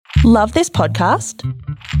Love this podcast?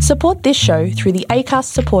 Support this show through the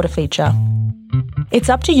Acast supporter feature. It's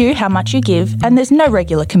up to you how much you give, and there's no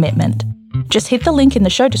regular commitment. Just hit the link in the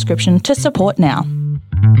show description to support now.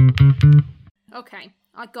 Okay,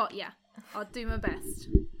 I got ya. I'll do my best.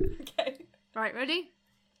 Okay. Right, ready?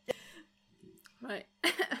 Right.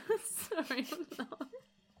 Sorry, I'm not.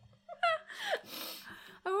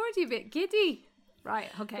 I'm already a bit giddy. Right,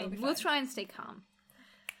 okay, we'll try and stay calm.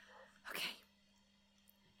 Okay.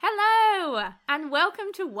 Hello, and welcome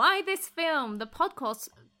to Why This Film, the podcast...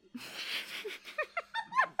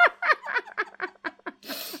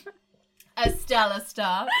 A stellar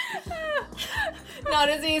start. Not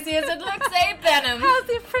as easy as it looks, eh, Benham? How's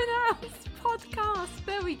it pronounced? Podcast.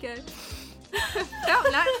 There we go.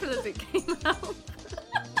 Felt natural as it came out.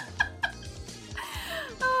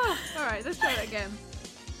 Oh, all right, let's try that again.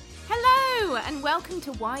 Hello, and welcome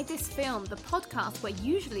to Why This Film, the podcast where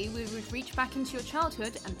usually we would reach back into your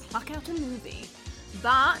childhood and pluck out a movie.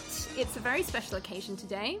 But it's a very special occasion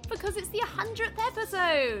today because it's the 100th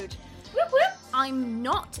episode. Whoop whoop. I'm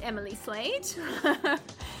not Emily Slade,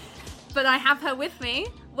 but I have her with me.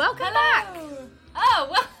 Welcome back. Oh,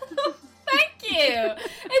 well, thank you.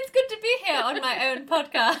 It's good to be here on my own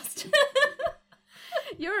podcast.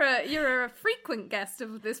 You're a frequent guest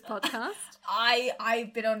of this podcast.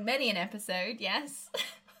 I've been on many an episode, yes.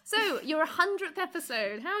 So, your 100th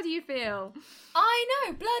episode. How do you feel? I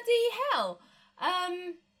know, bloody hell.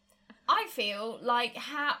 I feel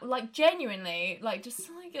like genuinely, just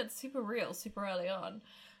something gets super real super early on.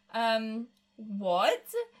 What?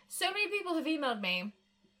 So many people have emailed me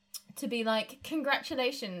to be like,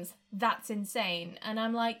 congratulations, that's insane. And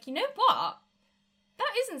I'm like, you know what?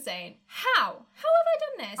 That is insane. How? How have I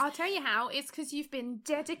done this? I'll tell you how. It's because you've been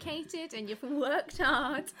dedicated and you've worked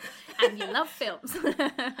hard and you love films.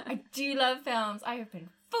 I do love films. I have been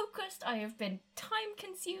focused. I have been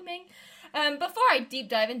time-consuming. Before I deep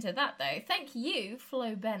dive into that, though, thank you,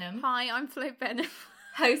 Flo Benham. Hi, I'm Flo Benham.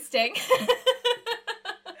 Hosting.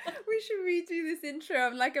 We should redo this intro.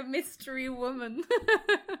 I'm like a mystery woman.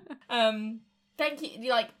 Thank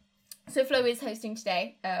you. So Flo is hosting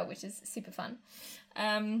today, which is super fun. But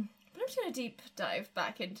I'm just going to deep dive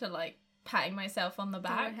back into, patting myself on the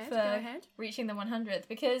back for reaching the 100th,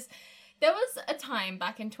 because there was a time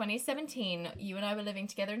back in 2017, you and I were living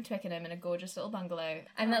together in Twickenham in a gorgeous little bungalow,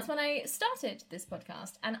 and that's when I started this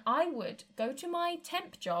podcast, and I would go to my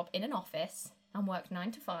temp job in an office and work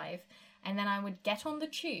 9 to 5, and then I would get on the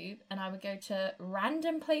tube and I would go to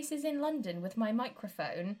random places in London with my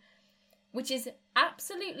microphone, which is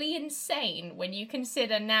absolutely insane when you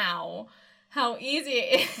consider now how easy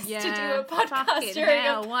it is to do a podcast during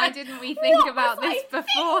a Why didn't we think about this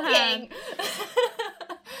beforehand?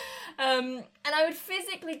 And I would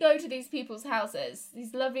physically go to these people's houses,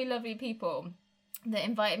 these lovely, lovely people that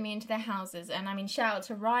invited me into their houses. And I mean, shout out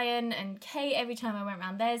to Ryan and Kate. Every time I went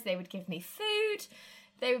around theirs, they would give me food.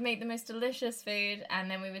 They would make the most delicious food.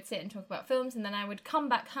 And then we would sit and talk about films. And then I would come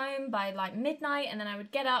back home by midnight. And then I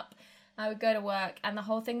would get up, I would go to work, and the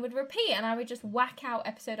whole thing would repeat. And I would just whack out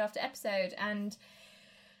episode after episode. And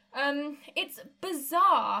it's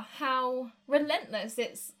bizarre how relentless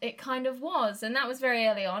it kind of was. And that was very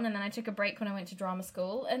early on. And then I took a break when I went to drama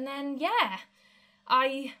school. And then,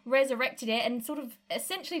 I resurrected it and sort of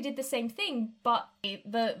essentially did the same thing. But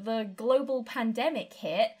the global pandemic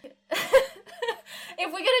hit. If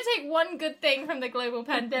we're going to take one good thing from the global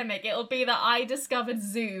pandemic, it'll be that I discovered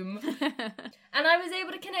Zoom. And I was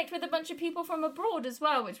able to connect with a bunch of people from abroad as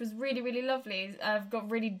well, which was really, really lovely. I've got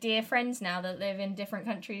really dear friends now that live in different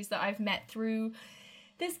countries that I've met through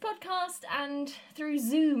this podcast and through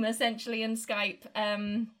Zoom, essentially, and Skype.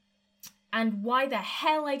 And why the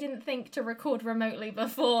hell I didn't think to record remotely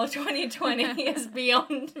before 2020 is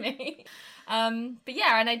beyond me. But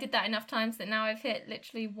yeah, and I did that enough times that now I've hit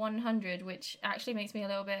literally 100, which actually makes me a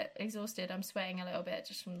little bit exhausted. I'm sweating a little bit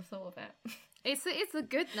just from the thought of it. It's a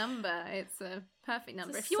good number. It's a perfect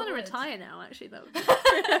number. If you want to retire now, actually, that would be...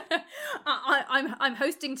 I'm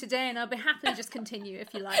hosting today, and I'll be happily just continue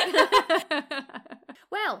if you like.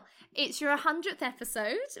 Well, it's your 100th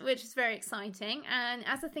episode, which is very exciting. And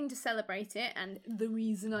as a thing to celebrate it, and the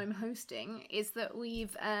reason I'm hosting is that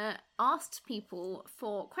we've asked people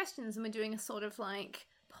for questions, and we're doing a sort of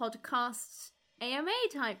podcast AMA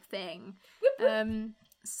type thing.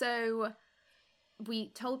 So we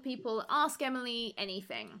told people, ask Emily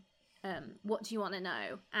anything. What do you want to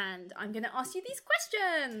know? And I'm going to ask you these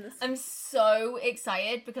questions. I'm so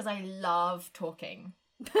excited because I love talking.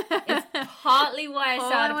 It's partly why I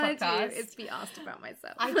started a podcast. All I want to do is be asked about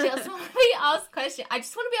myself. I just want to be asked questions. I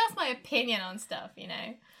just want to be asked my opinion on stuff, you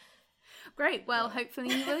know? Great. Well,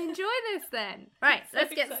 hopefully you will enjoy this then. Right,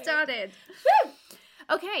 let's get started. Woo!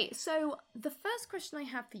 Okay, so the first question I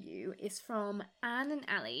have for you is from Anne and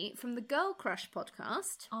Ali from the Girl Crush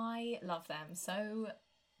podcast. I love them so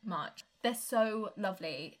much. They're so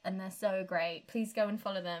lovely and they're so great. Please go and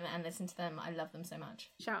follow them and listen to them. I love them so much.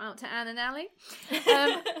 Shout out to Anne and Ali.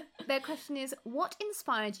 Their question is, what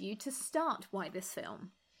inspired you to start Why This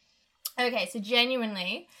Film? Okay, so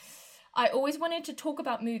genuinely, I always wanted to talk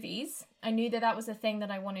about movies. I knew that was a thing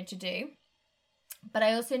that I wanted to do. But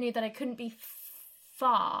I also knew that I couldn't be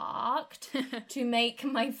fucked to make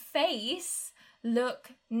my face look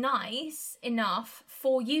nice enough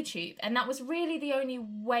for YouTube. And that was really the only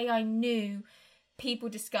way I knew people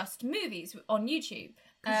discussed movies on YouTube.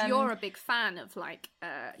 Because you're a big fan of like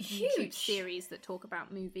YouTube Huge. series that talk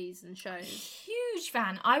about movies and shows. Huge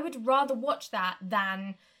fan. I would rather watch that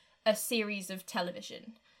than a series of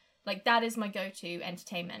television. Like, that is my go-to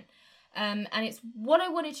entertainment. And it's what I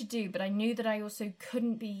wanted to do, but I knew that I also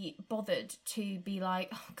couldn't be bothered to be like,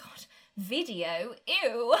 oh God, video,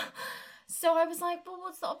 ew. So I was like, well,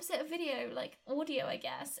 what's the opposite of video? Like, audio, I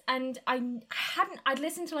guess. And I'd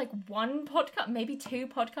listened to like one podcast, maybe two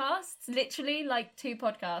podcasts, literally like two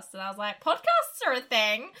podcasts. And I was like, podcasts are a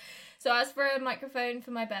thing. So I asked for a microphone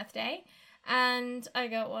for my birthday and I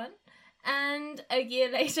got one. And a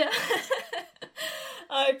year later,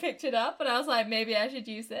 I picked it up and I was like, maybe I should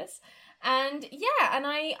use this. And yeah, and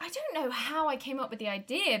I don't know how I came up with the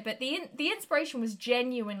idea, but the inspiration was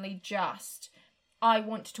genuinely just, I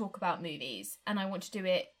want to talk about movies and I want to do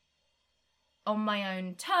it on my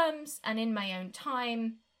own terms and in my own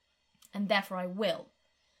time, and therefore I will.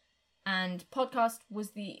 And podcast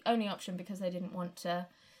was the only option because I didn't want to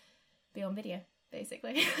be on video,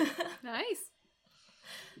 basically. Nice.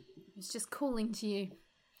 It's just calling to you.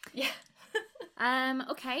 Yeah.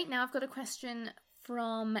 Okay, now I've got a question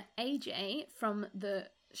from AJ from the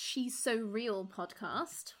She's So Real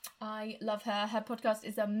podcast. I love her. Her podcast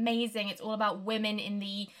is amazing. It's all about women in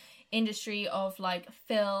the industry of like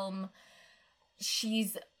film.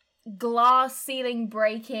 She's glass ceiling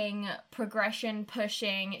breaking, progression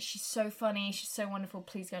pushing. She's so funny. She's so wonderful.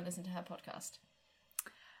 Please go and listen to her podcast.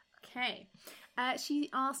 Okay. She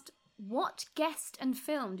asked, what guest and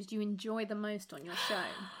film did you enjoy the most on your show?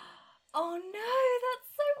 Oh no, that's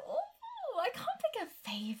so awful. I can't pick a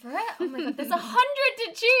favourite. Oh my God, there's 100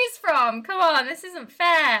 to choose from. Come on, this isn't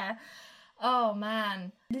fair. Oh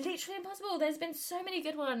man, literally impossible. There's been so many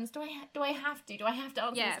good ones. Do I have to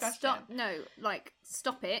answer this question? Stop. No, like,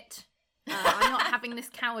 stop it. I'm not having this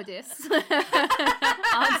cowardice.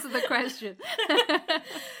 Answer the question.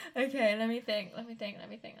 Okay, let me think.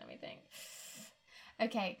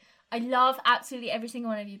 Okay, I love absolutely every single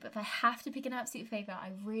one of you, but if I have to pick an absolute favourite,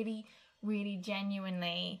 I really, really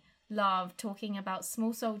genuinely love talking about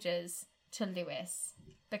Small Soldiers to Lewis,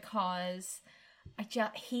 because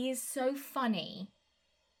he is so funny,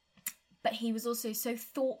 but he was also so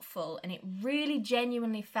thoughtful, and it really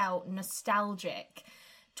genuinely felt nostalgic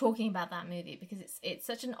talking about that movie, because it's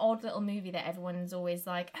such an odd little movie that everyone's always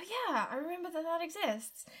like, oh yeah, I remember that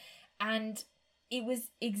exists. And it was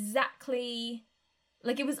exactly,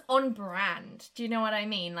 like, it was on brand. Do you know what I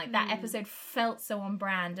mean? Like, that episode felt so on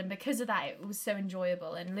brand, and because of that, it was so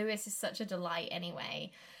enjoyable. And Lewis is such a delight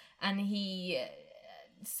anyway. And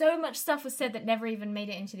so much stuff was said that never even made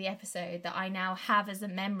it into the episode that I now have as a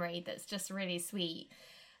memory that's just really sweet.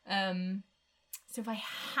 So if I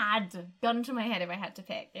had gone to my head, if I had to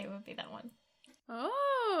pick, it would be that one.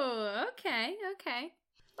 Oh, okay.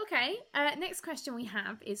 Okay, next question we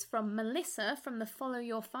have is from Melissa from the Follow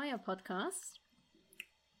Your Fire podcast.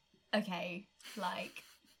 Okay, like,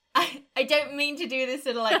 I don't mean to do this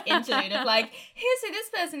sort of like interlude of like, here's who this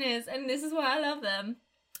person is and this is why I love them.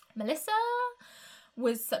 Melissa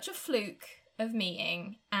was such a fluke of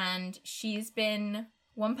meeting, and she's been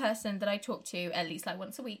one person that I talk to at least like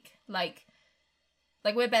once a week. Like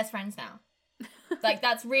we're best friends now. Like,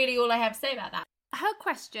 that's really all I have to say about that. Her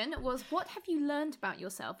question was, what have you learned about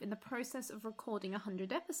yourself in the process of recording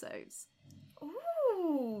 100 episodes?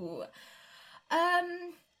 Ooh.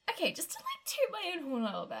 Okay, just to like toot my own horn a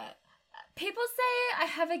little bit. People say I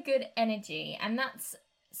have a good energy, and that's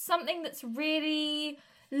something that's really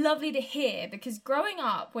lovely to hear, because growing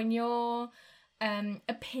up, when you're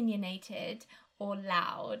opinionated or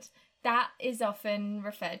loud, that is often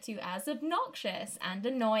referred to as obnoxious and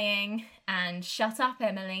annoying and shut up,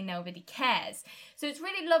 Emily, nobody cares. So it's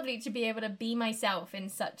really lovely to be able to be myself in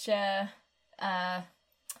such a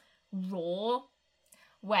raw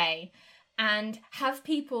way and have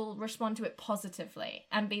people respond to it positively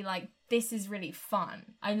and be like, this is really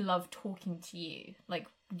fun. I love talking to you. Like,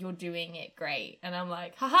 you're doing it great. And I'm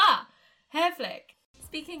like, haha, Hair flick.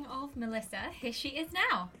 Speaking of Melissa, here she is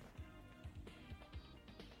now.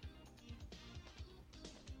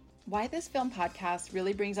 Why This Film podcast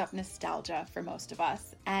really brings up nostalgia for most of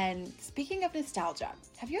us. And speaking of nostalgia,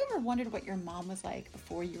 have you ever wondered what your mom was like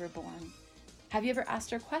before you were born? Have you ever asked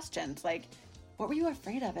her questions like, what were you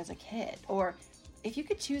afraid of as a kid? Or, if you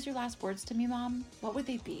could choose your last words to me, Mom, what would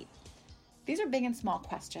they be? These are big and small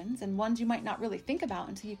questions, and ones you might not really think about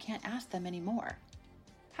until you can't ask them anymore.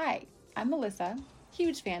 Hi, I'm Melissa,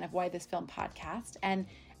 huge fan of Why This Film podcast, and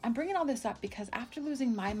I'm bringing all this up because after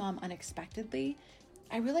losing my mom unexpectedly,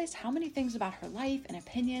 I realized how many things about her life and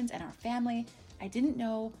opinions and our family I didn't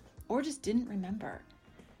know or just didn't remember.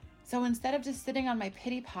 So instead of just sitting on my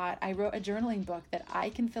pity pot, I wrote a journaling book that I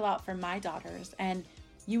can fill out for my daughters and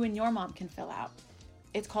you and your mom can fill out.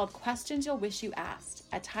 It's called Questions You'll Wish You Asked,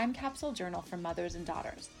 a time capsule journal for mothers and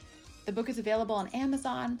daughters. The book is available on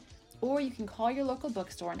Amazon, or you can call your local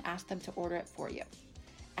bookstore and ask them to order it for you.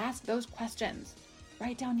 Ask those questions.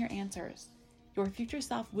 Write down your answers. Your future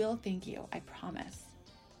self will thank you, I promise.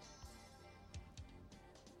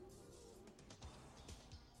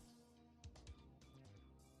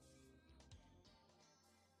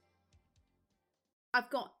 I've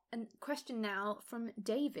got a question now from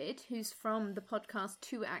David, who's from the podcast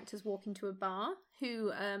Two Actors Walk Into a Bar,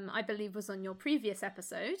 who I believe was on your previous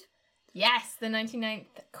episode. Yes, the 99th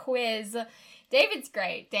quiz. David's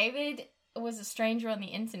great. David was a stranger on the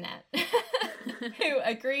internet who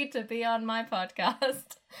agreed to be on my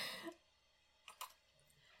podcast.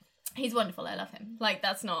 He's wonderful. I love him. Like,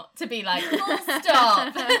 that's not to be like, full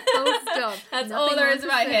stop. Full stop. That's Nothing all there is more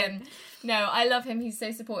to about say. him. No, I love him. He's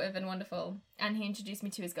so supportive and wonderful. And he introduced me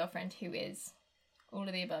to his girlfriend, who is all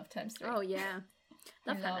of the above times 3. Oh, yeah.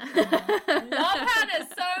 Love I love Hannah. Hannah. Love Hannah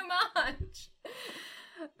so much.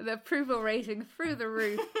 The approval rating through the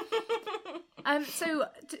roof.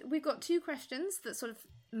 We've got 2 questions that sort of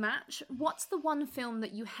match. What's the one film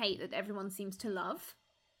that you hate that everyone seems to love?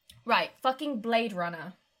 Right, fucking Blade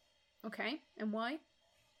Runner. Okay, and why?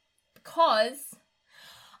 Because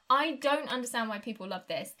I don't understand why people love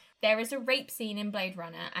this. There is a rape scene in Blade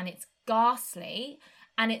Runner and it's ghastly,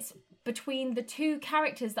 and it's between the 2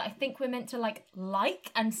 characters that I think we're meant to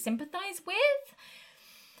like and sympathize with.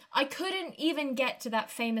 I couldn't even get to that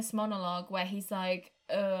famous monologue where he's like,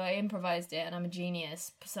 I improvised it and I'm a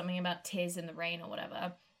genius, something about tears in the rain or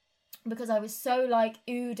whatever, because I was so like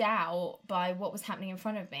oohed out by what was happening in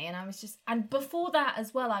front of me, and I was just, and before that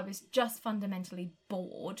as well, I was just fundamentally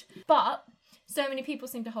bored. But so many people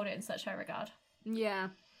seem to hold it in such high regard. Yeah.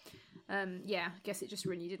 I guess it just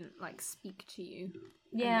really didn't like speak to you.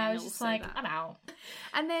 Yeah, I was just like, I'm out.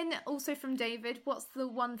 And then also from David, what's the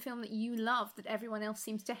one film that you love that everyone else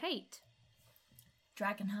seems to hate?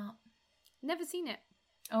 Dragonheart. Never seen it.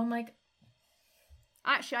 Oh my god.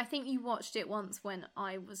 Actually, I think you watched it once when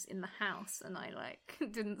I was in the house and I like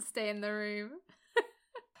didn't stay in the room.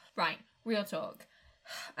 Right, real talk.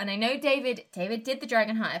 And I know David did the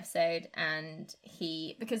Dragonheart episode, and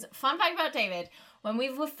because fun fact about David, when we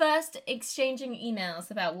were first exchanging emails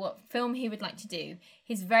about what film he would like to do,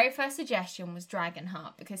 his very first suggestion was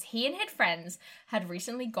Dragonheart, because he and his friends had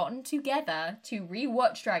recently gotten together to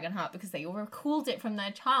rewatch Dragonheart because they all recalled it from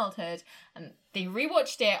their childhood, and they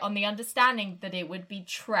rewatched it on the understanding that it would be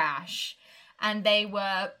trash, and they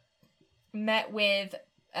were met with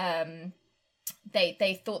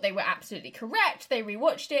They thought they were absolutely correct. They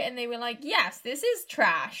rewatched it and they were like, yes, this is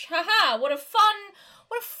trash. Haha, what a fun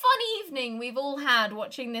evening we've all had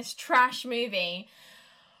watching this trash movie.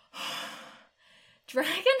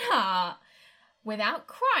 Dragonheart, without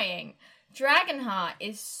crying, Dragonheart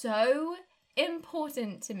is so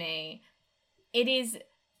important to me. It is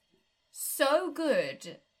so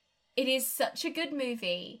good. It is such a good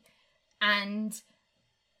movie, and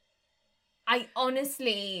I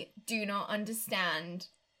honestly do not understand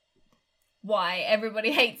why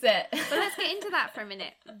everybody hates it. But let's get into that for a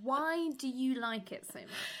minute. Why do you like it so much?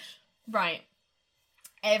 Right.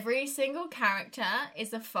 Every single character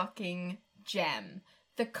is a fucking gem.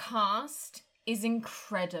 The cast is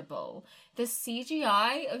incredible. The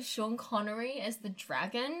CGI of Sean Connery as the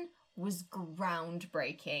dragon was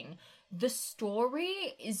groundbreaking. The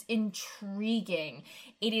story is intriguing.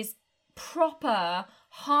 It is proper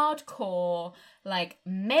hardcore, like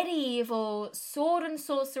medieval sword and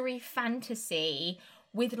sorcery fantasy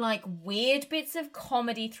with like weird bits of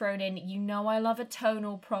comedy thrown in. You know I love a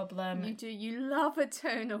tonal problem. You do. You love a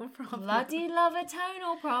tonal problem. Bloody love a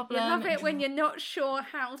tonal problem. You love it when you're not sure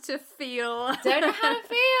how to feel. Don't know how to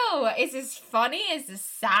feel. Is this funny? Is this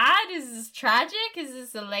sad? Is this tragic? Is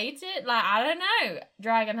this elated? Like, I don't know.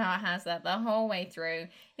 Dragonheart has that the whole way through.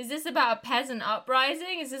 Is this about a peasant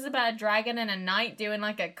uprising? Is this about a dragon and a knight doing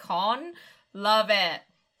like a con? Love it.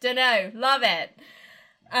 Dunno. Love it.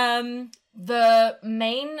 The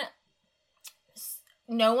main...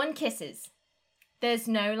 No one kisses. There's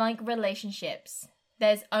no, like, relationships.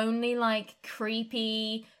 There's only, like,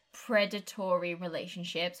 creepy, predatory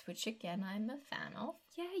relationships, which, again, I'm a fan of.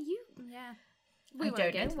 Yeah. We won't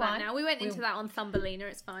get into that now. We went into that on Thumbelina,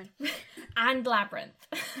 it's fine. And Labyrinth.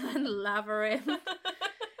 And Labyrinth.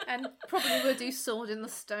 And probably we'll do Sword in the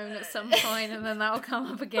Stone at some point, and then that'll come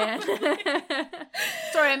up again.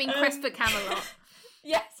 Sorry, I mean Quest for Camelot.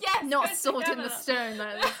 Yes. Not Sword in the Stone. Though.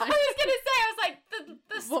 I was going to say, I was like,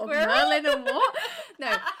 the squirrel? What, Merlin and what?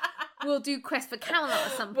 No, we'll do Quest for Camelot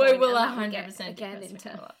at some point. We will 100% get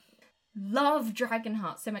into. Love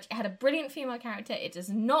Dragonheart so much. It had a brilliant female character. It does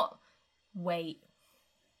not... Wait.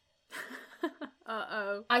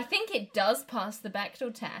 Uh-oh. I think it does pass the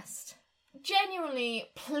Bechdel test. Genuinely,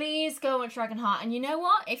 please go watch Dragonheart. And you know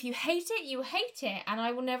what? If you hate it, you hate it. And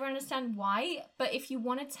I will never understand why. But if you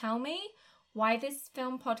want to tell me, why this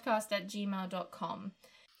film podcast at gmail.com.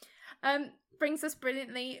 Brings us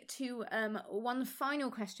brilliantly to one final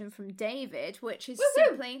question from David, which is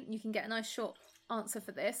Woo-hoo! simply, you can get a nice short answer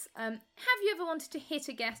for this. Have you ever wanted to hit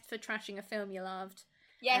a guest for trashing a film you loved?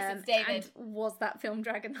 Yes, it's David. And was that film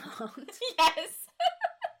Dragonheart? Yes.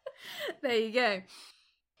 There you go.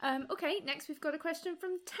 Okay, next we've got a question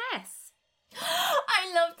from Tess.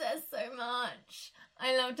 I loved her so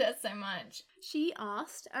much. She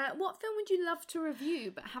asked, what film would you love to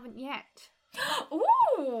review but haven't yet?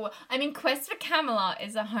 Ooh! I mean, Quest for Camelot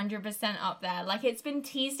is 100% up there. Like, it's been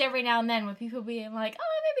teased every now and then with people being like,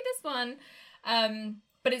 oh, maybe this one.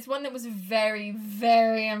 But it's one that was very,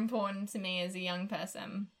 very important to me as a young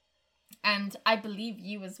person. And I believe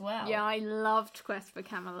you as well. Yeah, I loved Quest for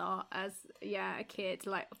Camelot as, a kid,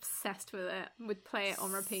 like, obsessed with it. Would play it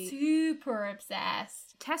on repeat. Super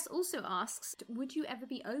obsessed. Tess also asks, would you ever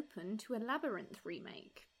be open to a Labyrinth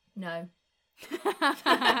remake? No.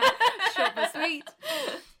 Short but sweet.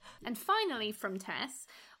 And finally from Tess,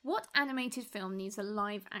 what animated film needs a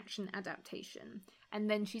live action adaptation? And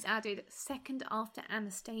then she's added second after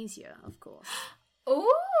Anastasia, of course. Ooh!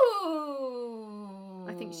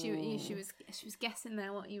 I think she was guessing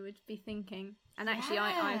there what you would be thinking. And actually,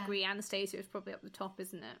 I agree. Anastasia is probably up the top,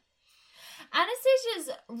 isn't it? Anastasia's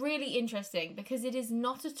really interesting because it is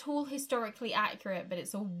not at all historically accurate, but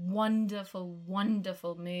it's a wonderful,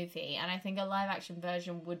 wonderful movie, and I think a live-action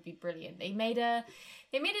version would be brilliant. They made a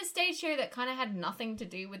stage show that kind of had nothing to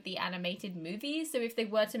do with the animated movie, so if they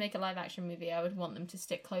were to make a live-action movie, I would want them to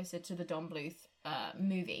stick closer to the Don Bluth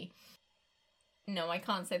movie. No, I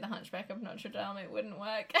can't say The Hunchback of Notre Dame. It wouldn't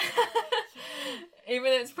work. Even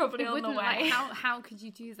though it's probably on the way. Like, how could you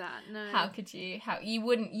do that? No. How could you? You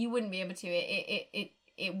wouldn't be able to.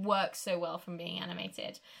 It works so well from being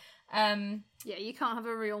animated. Yeah, you can't have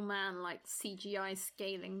a real man like CGI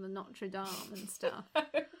scaling the Notre Dame and stuff.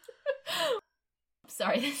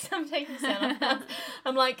 Sorry, I'm taking so long.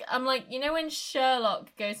 I'm like, you know when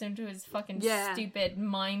Sherlock goes into his fucking stupid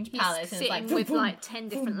mind palace and sitting it's like with like 10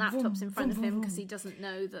 different laptops in front of him because he doesn't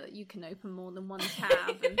know that you can open more than one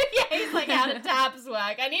tab. And... yeah, he's like, how do tabs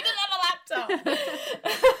work? I need another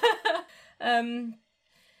laptop.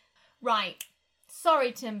 Right.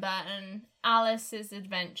 Sorry, Tim Burton. Alice's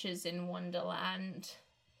Adventures in Wonderland.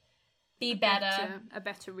 Be better. A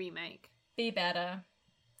better remake. Be better.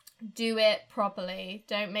 Do it properly.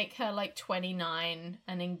 Don't make her like 29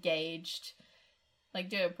 and engaged. Like,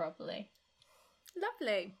 do it properly.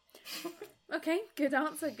 Lovely. Okay, good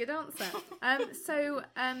answer. So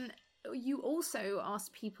you also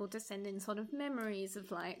asked people to send in sort of memories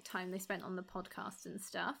of like time they spent on the podcast and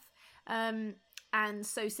stuff. And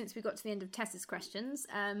so since we got to the end of Tess's questions,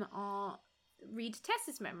 I'll read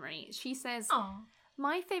Tess's memory. She says,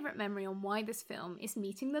 my favourite memory on why this film is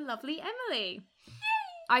meeting the lovely Emily.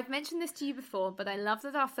 I've mentioned this to you before, but I love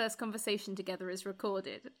that our first conversation together is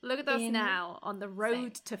recorded. Look at us now, on the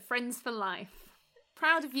road to friends for life.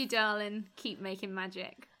 Proud of you, darling. Keep making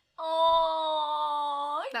magic.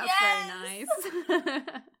 Oh, that's yes! very nice.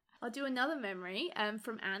 I'll do another memory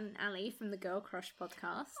from Anne and Ali from the Girl Crush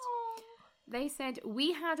podcast. They said,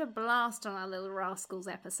 we had a blast on our Little Rascals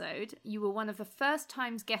episode. You were one of the first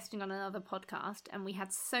times guesting on another podcast, and we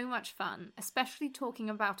had so much fun, especially talking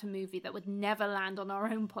about a movie that would never land on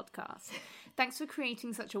our own podcast. Thanks for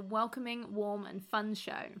creating such a welcoming, warm, and fun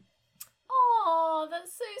show. Oh,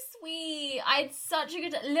 that's so sweet. I had such a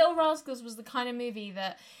good... Little Rascals was the kind of movie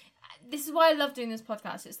that... This is why I love doing this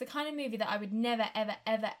podcast. It's the kind of movie that I would never, ever,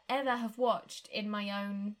 ever, ever have watched in my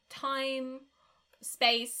own time,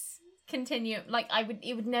 space, continuum. Like,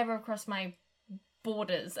 it would never have crossed my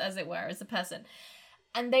borders, as it were, as a person.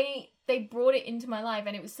 And they brought it into my life,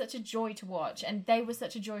 and it was such a joy to watch, and they were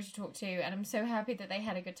such a joy to talk to, and I'm so happy that they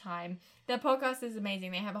had a good time. Their podcast is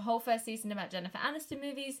amazing. They have a whole first season about Jennifer Aniston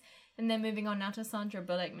movies, and they're moving on now to Sandra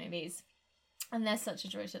Bullock movies. And they're such a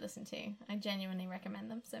joy to listen to. I genuinely recommend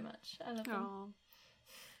them so much. I love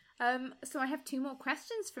them. So I have 2 more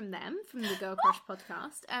questions from them, from the Girl Crush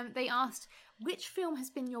podcast. They asked, which film has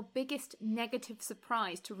been your biggest negative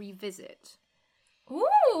surprise to revisit?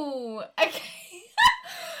 Ooh, okay.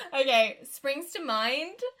 Okay, springs to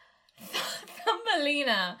mind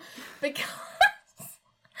Thumbelina, because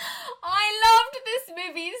I loved this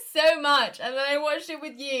movie so much, and then I watched it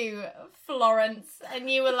with you, Florence, and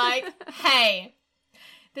you were like, hey,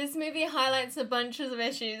 this movie highlights a bunch of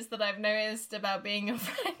issues that I've noticed about being a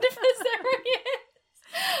friend for several years.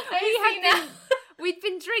 We'd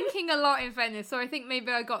been drinking a lot in Venice, so I think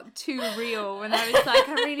maybe I got too real, and I was like,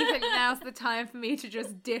 I really think now's the time for me to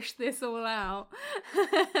just dish this all out.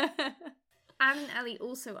 Anne and Ellie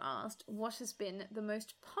also asked, what has been the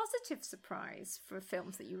most positive surprise for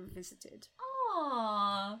films that you revisited?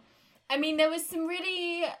 Aww. I mean, there was some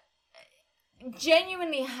really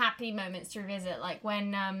genuinely happy moments to revisit, like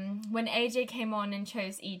when AJ came on and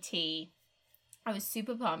chose E.T., I was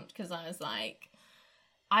super pumped because I was like,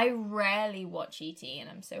 I rarely watch E.T., and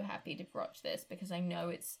I'm so happy to watch this because I know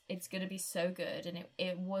it's going to be so good, and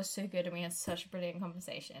it was so good, and we had such a brilliant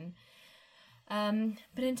conversation.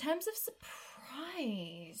 But in terms of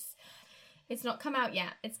surprise, it's not come out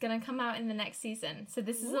yet. It's going to come out in the next season. So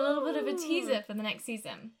this is a little bit of a teaser for the next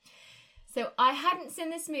season. So I hadn't seen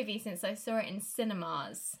this movie since I saw it in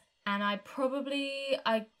cinemas. And I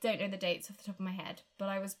don't know the dates off the top of my head, but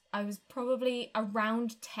I was probably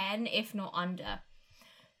around 10, if not under,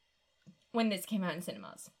 when this came out in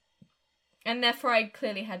cinemas. And therefore I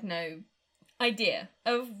clearly had no idea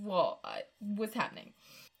of what was happening.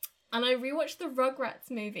 And I rewatched the Rugrats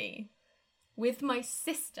movie with my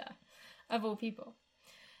sister, of all people,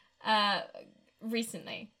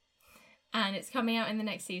 recently. And it's coming out in the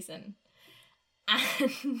next season.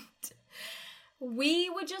 And we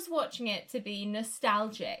were just watching it to be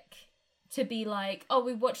nostalgic. To be like, oh,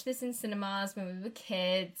 we watched this in cinemas when we were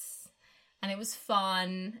kids. And it was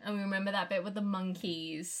fun. And we remember that bit with the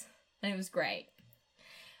monkeys. And it was great.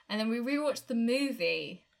 And then we rewatched the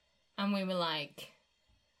movie. And we were like,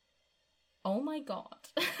 oh my god,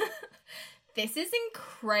 this is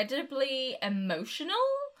incredibly emotional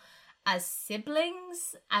as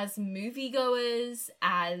siblings, as moviegoers,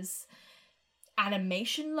 as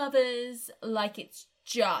animation lovers. Like, it's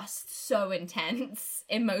just so intense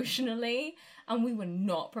emotionally, and we were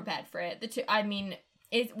not prepared for it.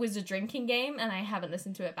 It was a drinking game, and I haven't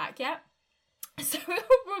listened to it back yet. So it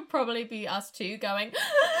would probably be us two going,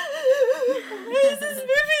 this movie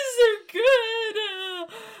is so good.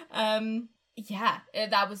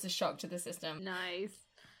 That was a shock to the system. Nice.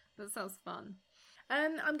 That sounds fun.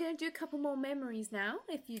 I'm going to do a couple more memories now,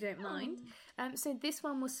 if you don't mind. So this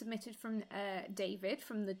one was submitted from David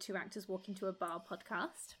from the Two Actors Walking to a Bar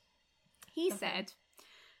podcast. He said,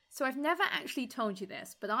 so I've never actually told you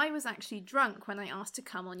this, but I was actually drunk when I asked to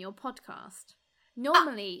come on your podcast.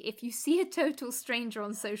 Normally, if you see a total stranger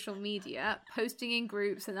on social media, posting in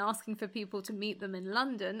groups and asking for people to meet them in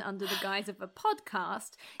London under the guise of a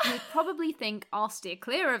podcast, you would probably think, I'll steer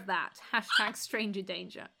clear of that. #stranger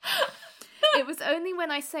danger. It was only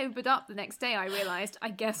when I sobered up the next day I realised, I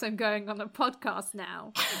guess I'm going on a podcast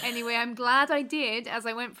now. Anyway, I'm glad I did, as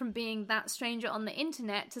I went from being that stranger on the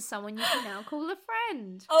internet to someone you can now call a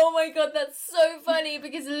friend. Oh my god, that's so funny,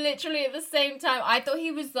 because literally at the same time, I thought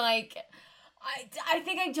he was like... I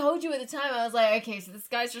think I told you at the time, I was like, okay, so this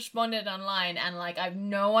guy's responded online, and, like, I have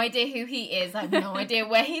no idea who he is, I have no idea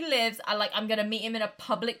where he lives, I'm gonna meet him in a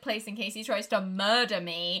public place in case he tries to murder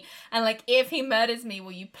me, and, like, if he murders me,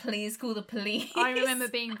 will you please call the police? I remember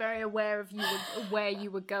being very aware of you, where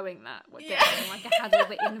you were going that day, like, I had all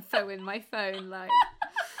the info in my phone, like...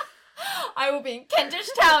 I will be in Kentish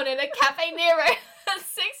Town in a Cafe Nero at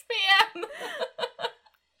 6 p.m.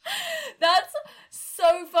 That's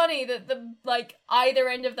so funny that the, like, either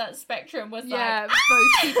end of that spectrum was both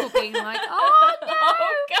people being like, oh no!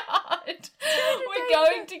 Oh god! We're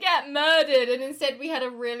going to get murdered, and instead we had a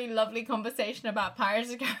really lovely conversation about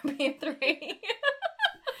Pirates of the Caribbean 3.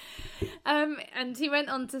 And he went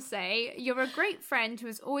on to say, "You're a great friend who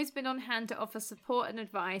has always been on hand to offer support and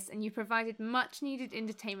advice, and you provided much needed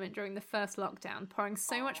entertainment during the first lockdown, pouring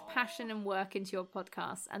so much passion and work into your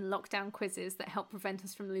podcast and lockdown quizzes that help prevent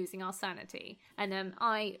us from losing our sanity." And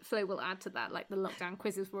Flo will add to that, like the lockdown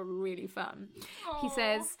quizzes were really fun. He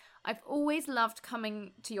says, "I've always loved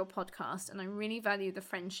coming to your podcast, and I really value the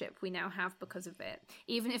friendship we now have because of it,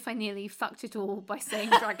 even if I nearly fucked it all by saying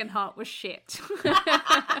Dragonheart was shit.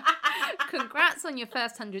 Congrats on your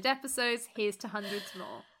first 100 episodes. Here's to hundreds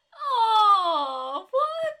more." Oh,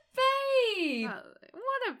 what a babe!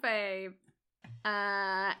 What a babe.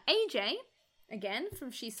 AJ, again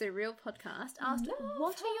from She's So Real podcast, asked,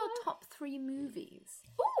 "What are your top 3 movies?"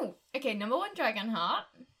 Ooh, okay, number 1, Dragonheart.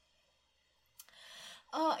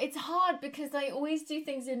 Oh, it's hard because I always do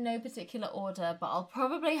things in no particular order, but I'll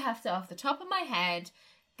probably have to, off the top of my head,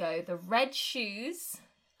 go The Red Shoes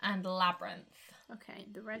and Labyrinth. Okay,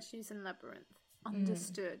 The Red Shoes and Labyrinth.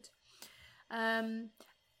 Understood.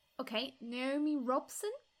 Okay, Naomi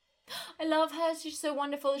Robson. I love her. She's so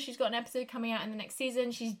wonderful. She's got an episode coming out in the next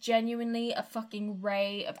season. She's genuinely a fucking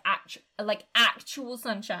ray of actual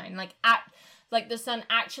sunshine. Like the sun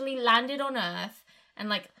actually landed on Earth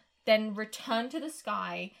and then returned to the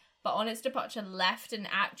sky, but on its departure left an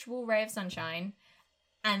actual ray of sunshine,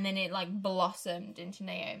 and then it blossomed into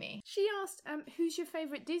Naomi. She asked, "Who's your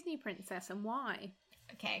favourite Disney princess and why?"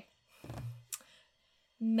 Okay.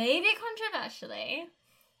 Maybe controversially,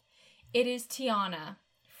 it is Tiana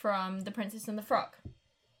from The Princess and the Frog.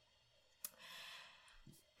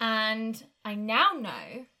 And I now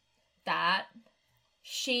know that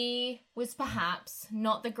she was perhaps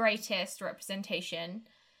not the greatest representation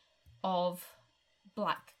of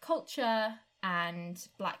Black culture and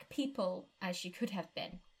Black people as she could have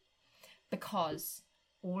been, because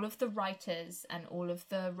all of the writers and all of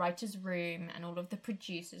the writers' room and all of the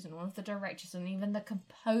producers and all of the directors and even the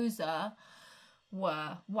composer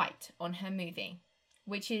were white on her movie,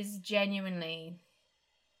 which is genuinely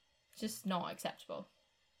just not acceptable,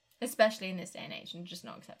 especially in this day and age, and just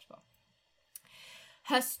not acceptable.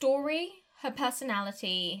 Her story, her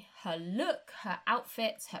personality, her look, her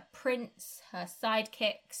outfits, her prints, her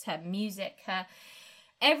sidekicks, her music,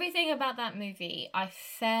 everything about that movie I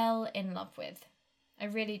fell in love with. I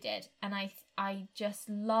really did. And I just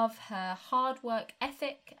love her hard work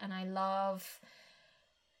ethic, and I love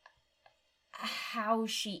how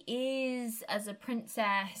she is as a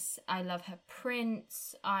princess. I love her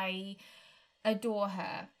prince. I adore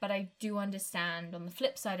her. But I do understand on the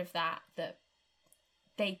flip side of that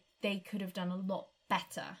they could have done a lot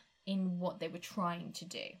better in what they were trying to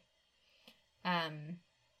do.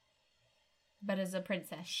 But as a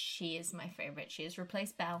princess, she is my favourite. She has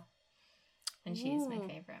replaced Belle, and she is my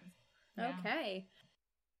favourite. Yeah. Okay.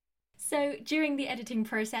 So during the editing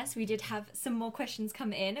process, we did have some more questions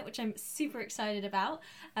come in, which I'm super excited about.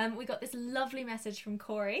 We got this lovely message from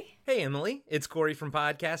Corey. Hey, Emily. It's Corey from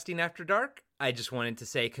Podcasting After Dark. I just wanted to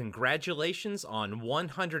say congratulations on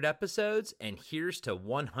 100 episodes, and here's to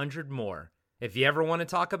 100 more. If you ever want to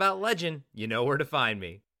talk about Legend, you know where to find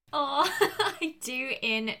me. Oh, I do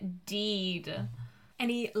indeed.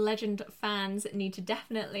 Any Legend fans need to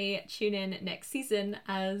definitely tune in next season,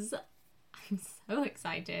 as I'm so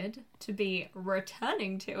excited to be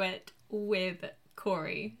returning to it with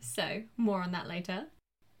Corey. So more on that later.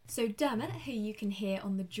 So Dermot, who you can hear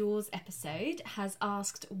on the Jaws episode, has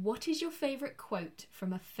asked, what is your favourite quote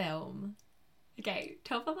from a film? Okay,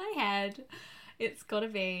 top of my head, it's got to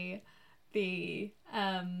be the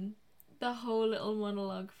whole little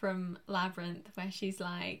monologue from Labyrinth where she's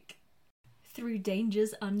like, "Through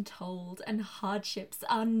dangers untold and hardships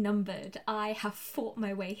unnumbered, I have fought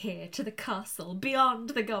my way here to the castle beyond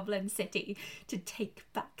the Goblin City to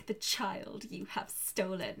take back the child you have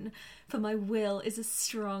stolen. For my will is as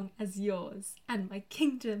strong as yours, and my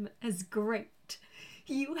kingdom as great.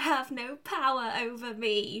 You have no power over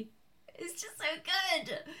me." It's just so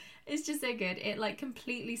good. It's just so good. It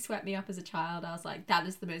completely swept me up as a child. I was like, that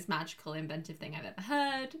is the most magical, inventive thing I've ever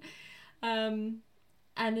heard.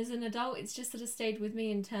 And as an adult, it's just sort of stayed with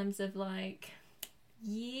me in terms of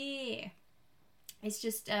yeah. It's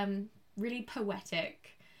just really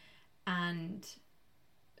poetic and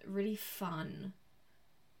really fun.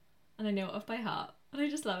 And I know it off by heart. And I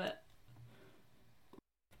just love it.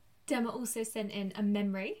 Gemma also sent in a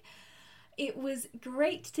memory. it was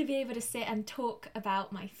great to be able to sit and talk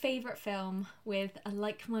about my favourite film with a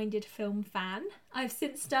like-minded film fan. I've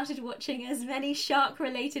since started watching as many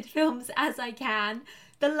shark-related films as I can.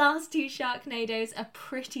 The last 2 Sharknadoes are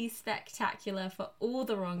pretty spectacular for all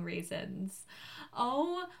the wrong reasons.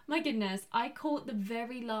 Oh my goodness, I caught the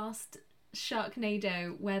very last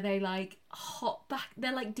Sharknado where they like hop back,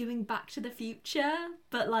 they're like doing Back to the Future,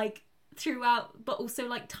 but like throughout, but also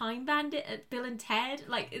like Time Bandit at Bill and Ted.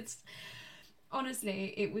 Like, it's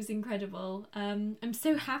honestly, it was incredible. I'm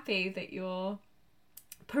so happy that you're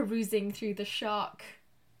perusing through the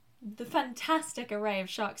fantastic array of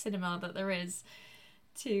shark cinema that there is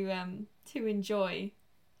to enjoy.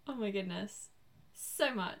 Oh my goodness,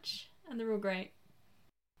 so much, and they're all great.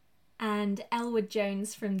 And Elwood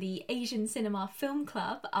Jones from the Asian Cinema Film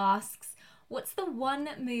Club asks, what's the one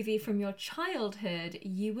movie from your childhood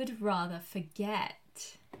you would rather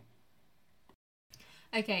forget?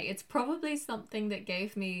 Okay, it's probably something that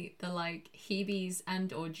gave me the like heebies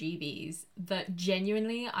and or jeebies that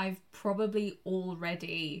genuinely I've probably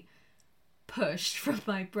already pushed from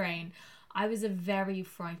my brain. I was a very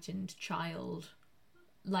frightened child.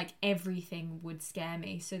 Like, everything would scare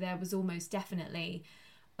me. So there was almost definitely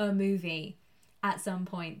a movie at some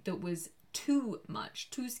point that was too much,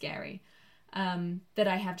 too scary, that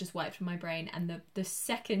I have just wiped from my brain. And the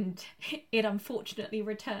second it unfortunately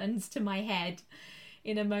returns to my head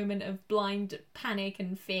in a moment of blind panic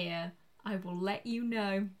and fear, I will let you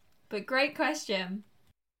know. But great question.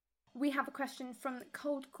 We have a question from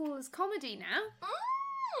Cold Callers Comedy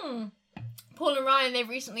now. Paul and Ryan, they've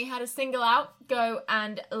recently had a single out. Go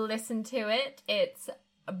and listen to it. It's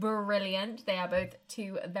brilliant. They are both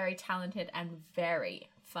 2 very talented and very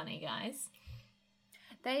funny guys.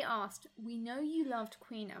 They asked, we know you loved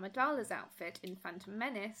Queen Amidala's outfit in Phantom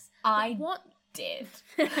Menace. I what did.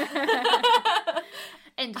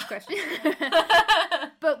 End of question.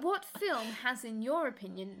 But what film has, in your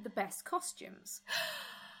opinion, the best costumes?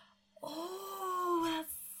 Oh,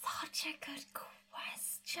 that's such a good question.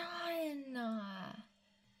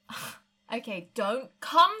 Okay, don't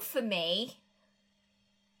come for me.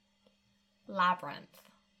 Labyrinth.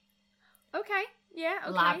 Okay, yeah,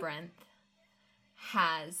 okay. Labyrinth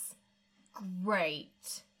has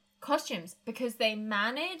great costumes because they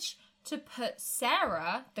manage to put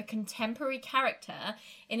Sarah, the contemporary character,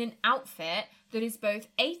 in an outfit that is both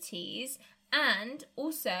 80s and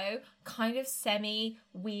also kind of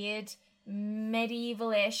semi-weird,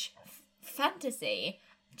 medieval-ish fantasy.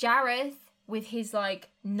 Jareth, with his like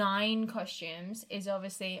 9 costumes, is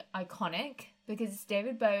obviously iconic because it's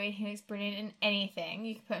David Bowie and he looks brilliant in anything.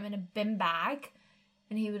 You could put him in a bin bag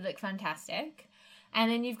and he would look fantastic. And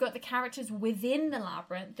then you've got the characters within the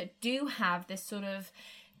labyrinth that do have this sort of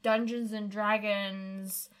Dungeons and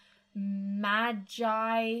Dragons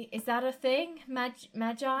magi. Is that a thing? Magi?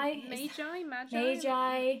 Magi? I'm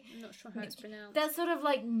not sure how it's pronounced. That's sort of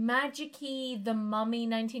like magic-y, The Mummy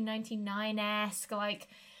 1999-esque, like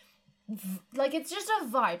it's just a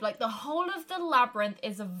vibe. Like, the whole of the labyrinth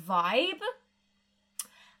is a vibe,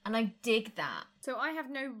 and I dig that. So I have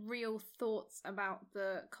no real thoughts about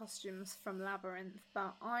the costumes from Labyrinth,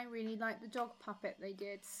 but I really like the dog puppet they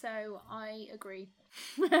did, so I agree.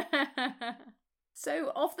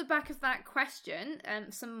 So off the back of that question,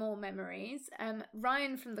 some more memories.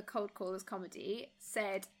 Ryan from the Cold Callers Comedy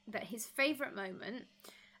said that his favourite moment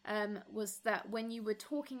was that when you were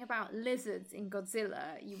talking about lizards in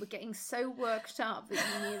Godzilla, you were getting so worked up that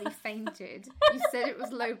you nearly fainted. You said it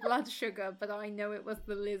was low blood sugar, but I know it was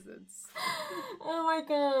the lizards. Oh my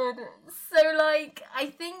god. So, like, I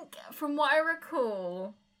think from what I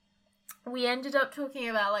recall, we ended up talking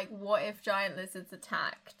about, like, what if giant lizards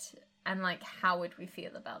attacked? And, like, how would we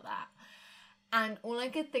feel about that? And all I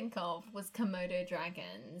could think of was Komodo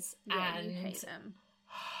dragons. Yeah, and you hate them.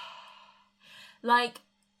 Like,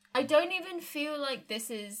 I don't even feel like this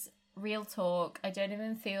is real talk. I don't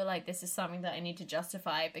even feel like this is something that I need to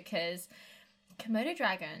justify, because Komodo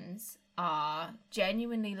dragons are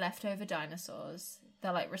genuinely leftover dinosaurs.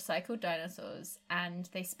 They're like recycled dinosaurs, and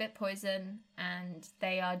they spit poison, and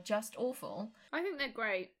they are just awful. I think they're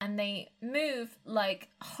great. And they move like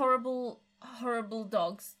horrible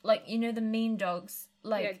dogs. Like, you know, the mean dogs.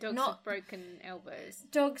 Like, yeah, dogs not with broken elbows.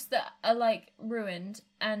 dogs that are like ruined,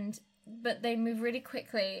 but they move really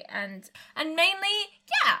quickly, and mainly,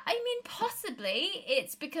 yeah, I mean, possibly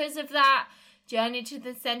it's because of that Journey to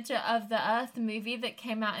the Center of the Earth movie that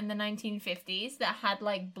came out in the 1950s that had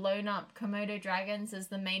like blown up Komodo dragons as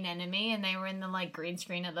the main enemy, and they were in the like green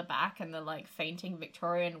screen at the back, and the like fainting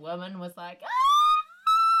Victorian woman was like, ah!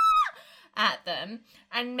 at them,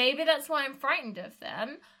 and maybe that's why I'm frightened of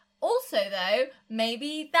them. Also, though,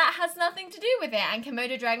 maybe that has nothing to do with it, and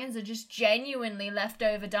Komodo dragons are just genuinely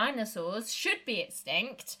leftover dinosaurs, should be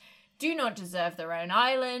extinct, do not deserve their own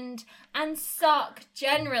island, and suck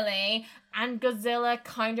generally, and Godzilla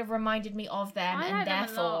kind of reminded me of them, I and like them a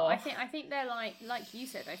therefore... lot. I think they're like you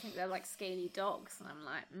said, I think they're like scaly dogs, and I'm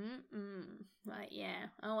like, like, yeah,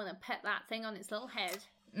 I want to pet that thing on its little head.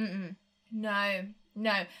 No.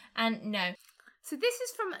 So this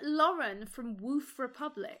is from Lauren from Woof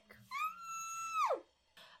Republic.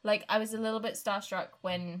 Like, I was a little bit starstruck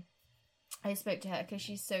when I spoke to her because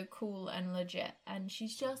she's so cool and legit, and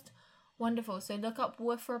she's just wonderful. So look up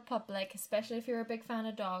Woof Republic, especially if you're a big fan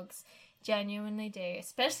of dogs. Genuinely do,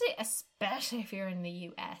 especially if you're in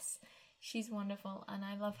the US. She's wonderful, and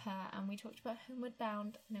I love her. And we talked about Homeward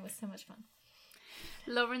Bound, and it was so much fun.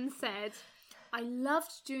 Lauren said, I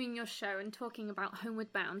loved doing your show and talking about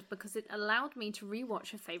Homeward Bound because it allowed me to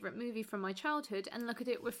rewatch a favourite movie from my childhood and look at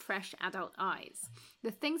it with fresh adult eyes.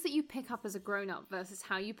 The things that you pick up as a grown-up versus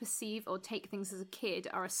how you perceive or take things as a kid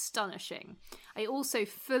are astonishing. I also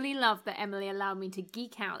fully love that Emily allowed me to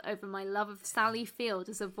geek out over my love of Sally Field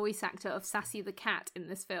as a voice actor of Sassy the Cat in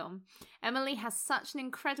this film. Emily has such an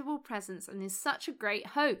incredible presence and is such a great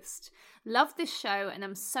host. Love this show, and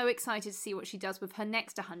I'm so excited to see what she does with her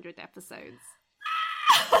next 100 episodes.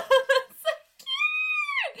 So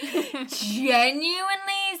cute!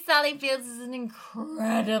 Genuinely, Sally Fields is an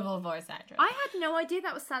incredible voice actress. I had no idea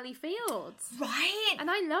that was Sally Fields. Right?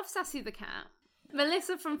 And I love Sassy the Cat.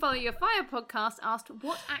 Melissa from Follow Your Fire podcast asked,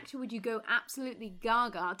 what actor would you go absolutely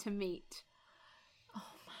gaga to meet?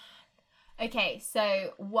 Okay,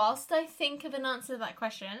 so whilst I think of an answer to that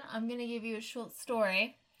question, I'm going to give you a short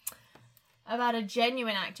story about a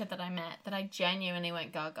genuine actor that I met that I genuinely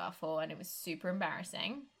went gaga for, and it was super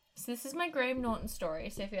embarrassing. So this is my Graham Norton story.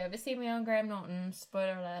 So if you ever see me on Graham Norton,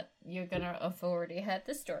 spoiler alert, you're going to have already heard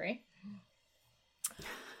the story.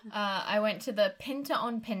 I went to the Pinter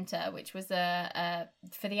on Pinter, which was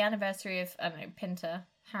for the anniversary of,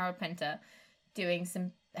 Harold Pinter, doing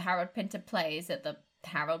some Harold Pinter plays at the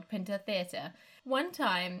Harold Pinter Theatre. One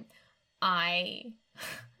time,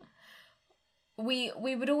 we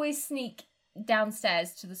would always sneak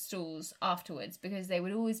downstairs to the stalls afterwards because they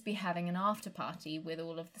would always be having an after party with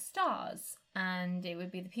all of the stars, and it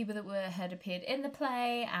would be the people that had appeared in the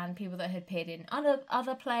play and people that had appeared in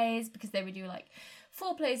other plays, because they would do like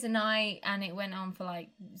 4 plays a night, and it went on for like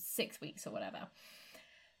 6 weeks or whatever.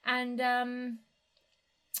 And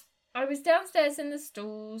I was downstairs in the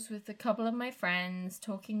stalls with a couple of my friends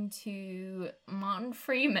talking to Martin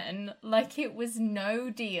Freeman like it was no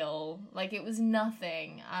deal, like it was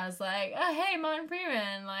nothing. I was like, oh, hey, Martin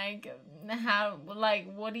Freeman, how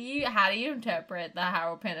do you interpret the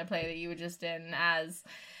Harold Pinter play that you were just in as?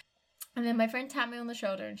 And then my friend tapped me on the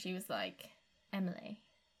shoulder and she was like, Emily,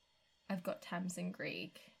 I've got Tamsin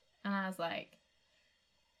Greig. And I was like,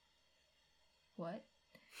 what?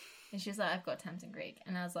 And she was like, I've got Tamsin Greig.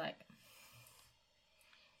 And I was like,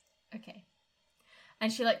 okay.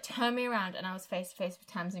 And she turned me around and I was face to face with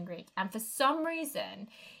Tamsin Greig. And for some reason,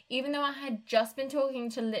 even though I had just been talking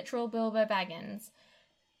to literal Bilbo Baggins,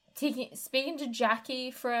 speaking to Jackie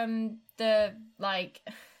from the,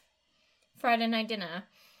 Friday night dinner,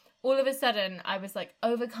 all of a sudden I was,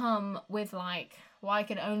 overcome with, what I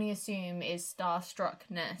can only assume is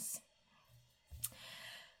starstruckness.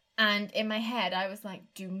 And in my head, I was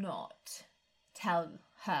like, do not tell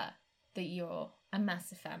her that you're a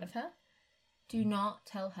massive fan of her. Do not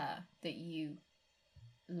tell her that you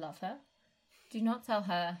love her. Do not tell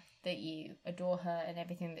her that you adore her and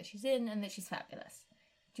everything that she's in and that she's fabulous.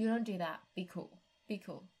 Do not do that. Be cool. Be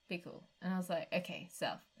cool. Be cool. And I was like, okay,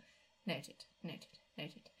 self. Noted.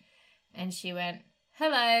 And she went,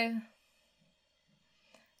 hello.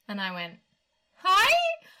 And I went, hi!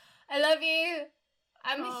 I love you.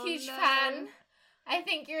 I'm a huge fan. I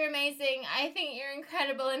think you're amazing. I think you're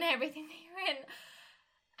incredible in everything that you're in. And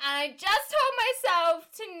I just told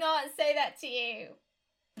myself to not say that to you.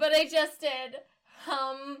 But I just did.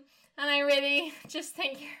 And I really just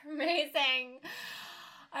think you're amazing.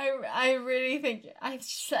 I really think I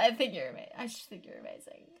think you're amazing. I just think you're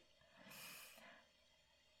amazing.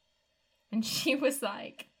 And she was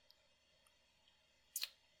like,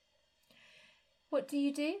 what do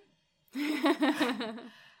you do? And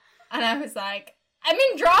I was like, I'm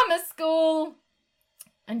in drama school.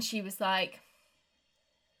 And she was like,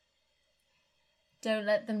 don't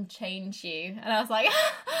let them change you. And I was like,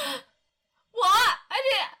 what?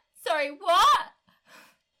 Sorry, what?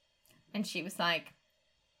 And she was like,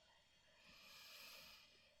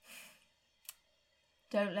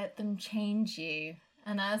 don't let them change you.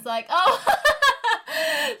 And I was like, oh,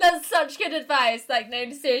 That's such good advice. Like,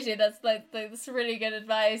 no, seriously, that's really good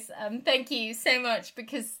advice. Thank you so much,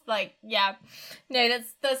 because, like, yeah, no,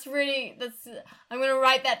 that's I'm gonna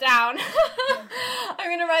write that down. I'm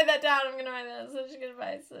gonna write that down. Such good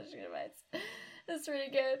advice. That's really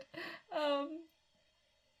good.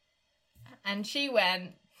 And she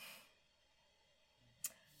went,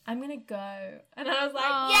 I'm gonna go, and I was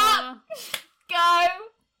like, yeah, go,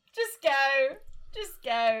 just go. Just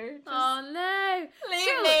go. Oh no.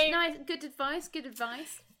 Leave me. Nice. Good advice.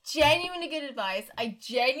 Genuinely good advice. I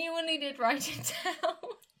genuinely did write it down.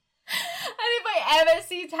 And if I ever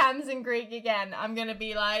see Tamsin Greek again, I'm going to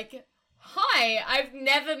be like, hi, I've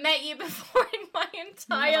never met you before in my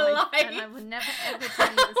entire life. And I would never ever tell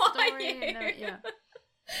you the story.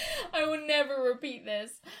 I will never repeat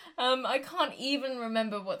this. I can't even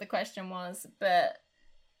remember what the question was, but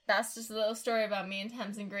that's just a little story about me and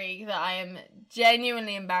Tamsin Greek that I am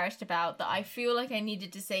genuinely embarrassed about, that I feel like I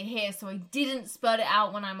needed to say here, so I didn't spurt it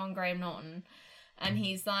out when I'm on Graham Norton. And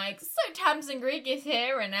he's like, so Tamsin Greek is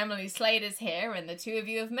here, and Emily Slade is here, and the two of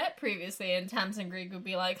you have met previously, and Tamsin Greek would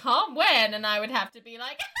be like, huh, when? And I would have to be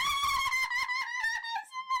like,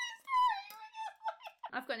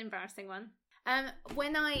 I've got an embarrassing one. I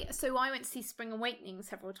went to see Spring Awakening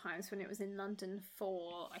several times when it was in London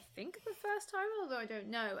for, I think, the first time, although I don't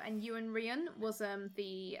know. And Ewan Ryan was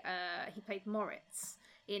he played Moritz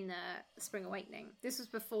in Spring Awakening. This was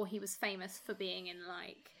before he was famous for being in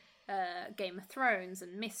like Game of Thrones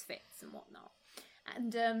and Misfits and whatnot.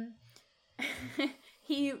 And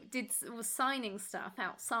he was signing stuff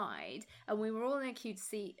outside, and we were all in a queue to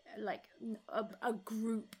see like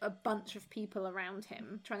a bunch of people around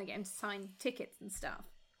him trying to get him to sign tickets and stuff.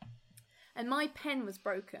 And my pen was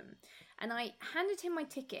broken, and I handed him my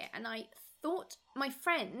ticket, and I thought my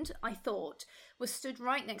friend was stood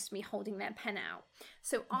right next to me holding their pen out.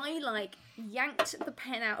 So I like yanked the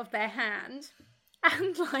pen out of their hand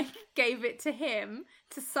and like gave it to him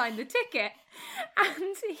to sign the ticket,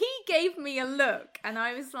 and he gave me a look, and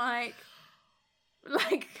I was like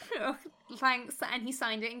oh, thanks, and he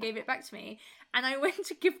signed it and gave it back to me, and I went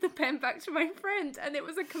to give the pen back to my friend, and it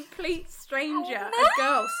was a complete stranger, a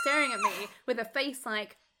girl staring at me with a face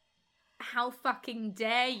like, how fucking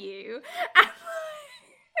dare you, and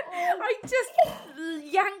I just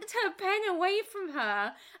yanked her pen away from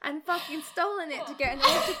her and fucking stolen it to get an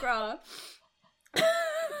autograph.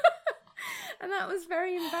 And that was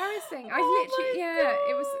very embarrassing.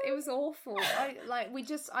 It was awful.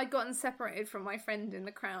 I'd gotten separated from my friend in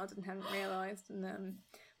the crowd and hadn't realised, and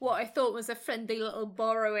what I thought was a friendly little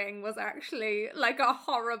borrowing was actually like a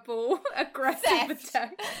horrible aggressive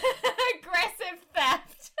attack. Aggressive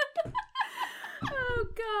theft. Oh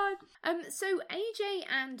god. So AJ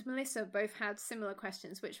and Melissa both had similar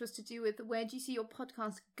questions, which was to do with where do you see your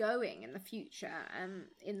podcast going in the future,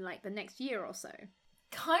 in like the next year or so?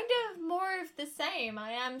 Kind of more of the same.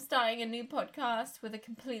 I am starting a new podcast with a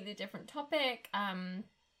completely different topic.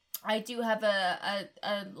 I do have a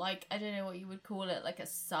like, I don't know what you would call it, like a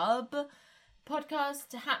sub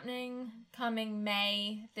podcast happening coming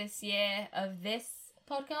May this year of this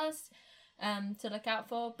podcast to look out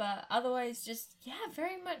for, but otherwise just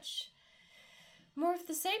very much more of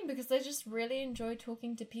the same, because I just really enjoy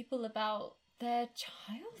talking to people about their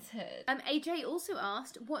childhood. AJ also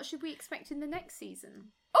asked, what should we expect in the next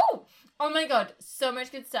season? Oh my god, so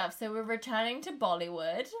much good stuff. So we're returning to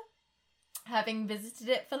Bollywood, having visited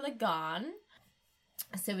it for Lagan.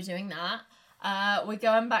 So we're doing that. We're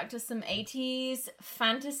going back to some 80s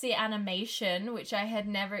fantasy animation, which I had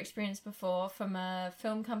never experienced before, from a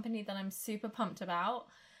film company that I'm super pumped about.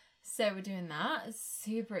 So we're doing that. It's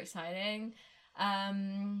super exciting.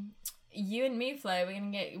 You and me, Flo,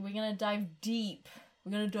 we're gonna dive deep.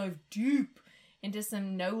 We're gonna dive deep into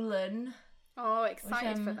some Nolan. Oh,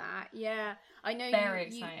 excited for that. Yeah. I know very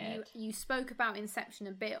excited. You spoke about Inception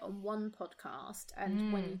a bit on one podcast,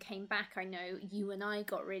 and when you came back, I know you and I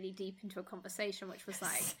got really deep into a conversation, which was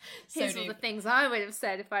like, here's all the things I would have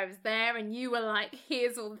said if I was there, and you were like,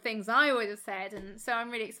 here's all the things I would have said, and so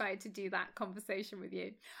I'm really excited to do that conversation with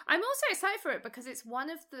you. I'm also excited for it because it's one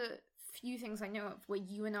of the few things I know of where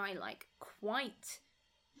you and I like quite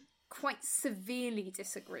severely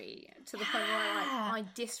disagree, to the point where I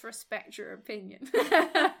disrespect your opinion.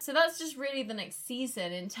 So that's just really the next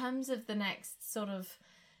season. In terms of the next sort of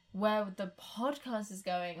where the podcast is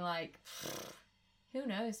going, like, who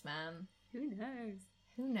knows, man?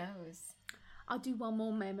 Who knows? I'll do one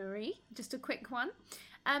more memory, just a quick one.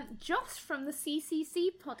 Joss from the CCC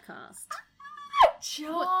podcast.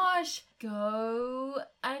 Josh, go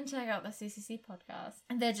and check out the CCC podcast.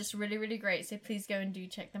 And they're just really, really great. So please go and do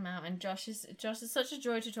check them out. And Josh is such a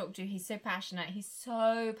joy to talk to. He's so passionate.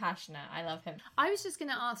 I love him. I was just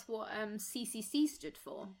going to ask what CCC stood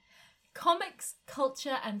for. Comics,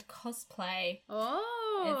 culture, and cosplay.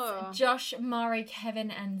 Oh, It's Josh, Mari,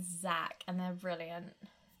 Kevin, and Zach, and they're brilliant.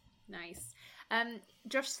 nice.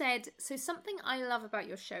 Josh said, so something I love about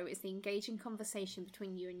your show is the engaging conversation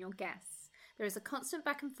between you and your guests. There is a constant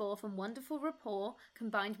back and forth and wonderful rapport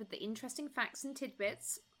combined with the interesting facts and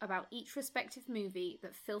tidbits about each respective movie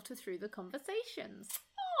that filter through the conversations.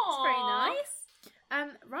 It's very nice.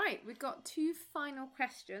 Right, we've got 2 final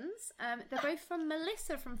questions. They're both from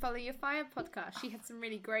Melissa from Follow Your Fire podcast. She had some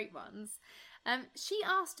really great ones. She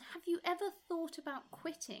asked, have you ever thought about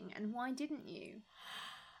quitting and why didn't you?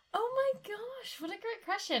 Oh my gosh, what a great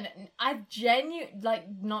question. I've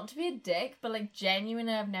not to be a dick, but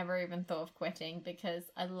genuinely I've never even thought of quitting because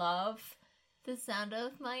I love the sound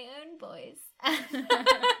of my own voice. And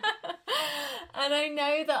I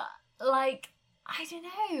know that, I don't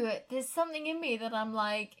know, there's something in me that I'm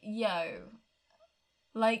like, yo,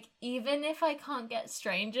 even if I can't get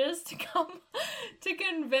strangers to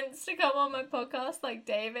convince to come on my podcast like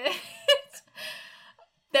David,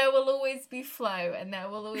 there will always be Flo, and there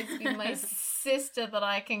will always be my sister that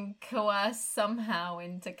I can coerce somehow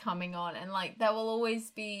into coming on. And there will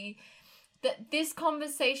always be that this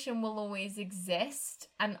conversation will always exist,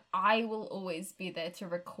 and I will always be there to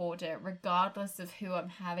record it, regardless of who I'm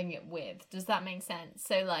having it with. Does that make sense?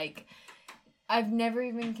 So I've never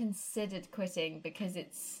even considered quitting because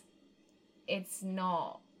it's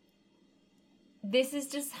not. This is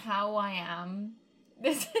just how I am.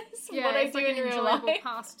 This is what I do in real life. Enjoyable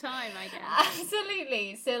pastime, I guess.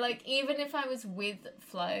 Absolutely. So even if I was with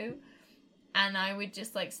Flo and I would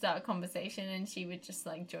just start a conversation and she would just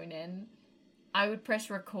join in, I would press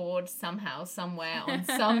record somehow, somewhere on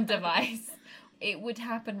some device. It would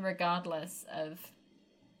happen regardless of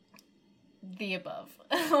the above,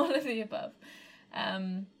 all of the above.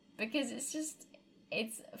 Because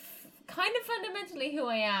it's kind of fundamentally who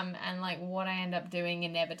I am and what I end up doing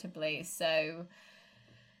inevitably. So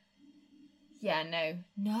yeah,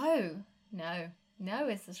 no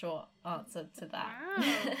is the short answer to that.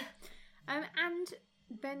 Wow. And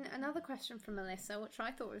then another question from Melissa, which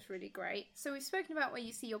I thought was really great. So we've spoken about where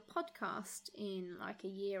you see your podcast in a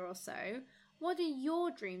year or so. What are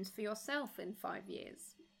your dreams for yourself in 5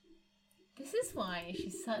 years? This is why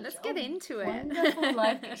she's such Let's get into it. Wonderful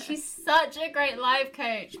life coach. She's such a great life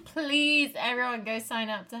coach. Please, everyone, go sign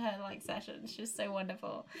up to her sessions. She's so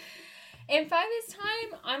wonderful. In 5 years'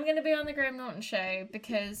 time, I'm going to be on the Graham Norton Show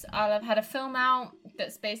because I'll have had a film out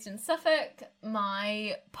that's based in Suffolk.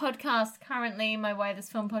 My podcast currently, my Why This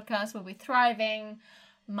Film podcast, will be thriving.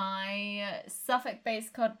 My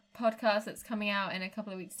Suffolk-based podcast that's coming out in a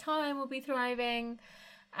couple of weeks' time will be thriving.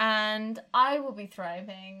 And I will be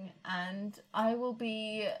thriving. And I will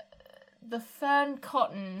be the Fern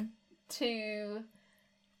Cotton to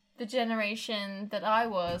the generation that I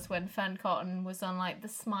was when Fern Cotton was on the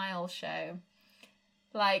Smile show.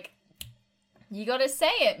 You gotta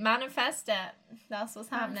say it, manifest it. That's what's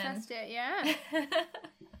happening. Manifest it, yeah.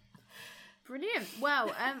 Brilliant.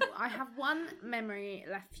 Well, I have one memory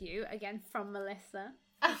left for you, again from Melissa.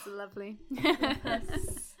 That's lovely.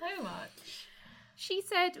 So much. She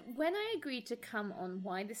said, when I agreed to come on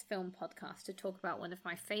Why This Film podcast to talk about one of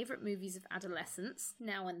my favourite movies of adolescence,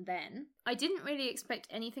 Now and Then, I didn't really expect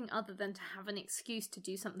anything other than to have an excuse to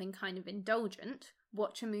do something kind of indulgent,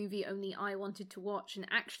 watch a movie only I wanted to watch and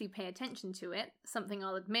actually pay attention to it, something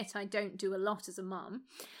I'll admit I don't do a lot as a mum.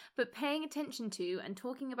 But paying attention to and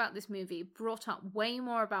talking about this movie brought up way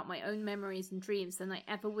more about my own memories and dreams than I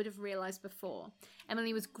ever would have realised before.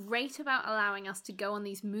 Emily was great about allowing us to go on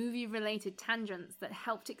these movie-related tangents that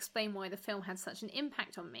helped explain why the film had such an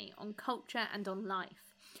impact on me, on culture and on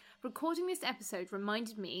life. Recording this episode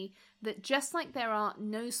reminded me that just like there are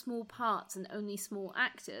no small parts and only small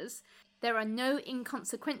actors, there are no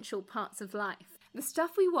inconsequential parts of life. The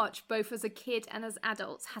stuff we watch both as a kid and as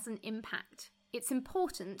adults has an impact. It's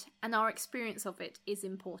important, and our experience of it is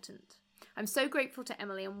important. I'm so grateful to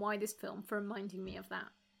Emily and Why This Film for reminding me of that.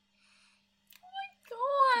 Oh my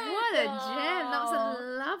god! What a gem! That was a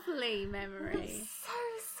lovely memory. That's so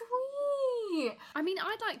sweet! I mean,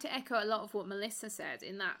 I'd like to echo a lot of what Melissa said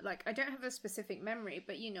in that, I don't have a specific memory,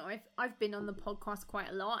 but I've been on the podcast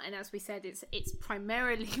quite a lot, and as we said, it's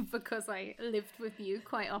primarily because I lived with you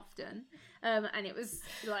quite often, and it was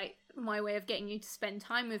my way of getting you to spend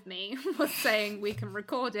time with me was saying we can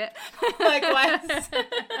record it. Likewise.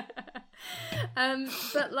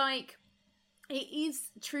 But It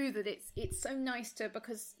is true that it's so nice to,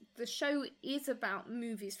 because the show is about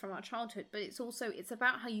movies from our childhood, but it's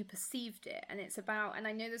about how you perceived it, and it's about, and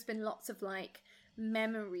I know there's been lots of like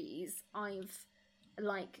memories I've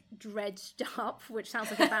like dredged up, which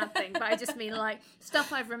sounds like a bad thing, but I just mean like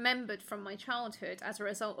stuff I've remembered from my childhood as a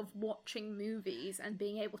result of watching movies and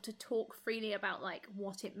being able to talk freely about like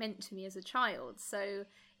what it meant to me as a child. So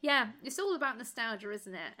yeah, it's all about nostalgia,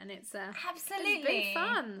 isn't it? And it's absolutely, it's been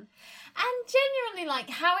fun. And genuinely, like,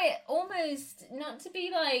 how it almost, not to be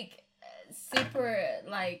like super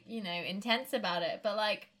like, you know, intense about it, but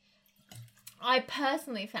like, I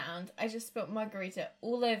personally found, I just spilled margarita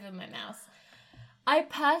all over my mouth. I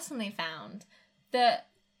personally found that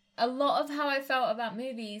a lot of how I felt about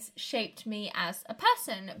movies shaped me as a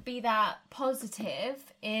person, be that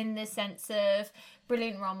positive in the sense of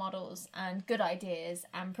brilliant role models and good ideas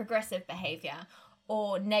and progressive behaviour,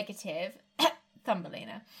 or negative,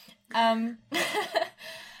 Thumbelina. And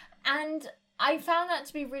I found that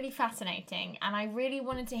to be really fascinating, and I really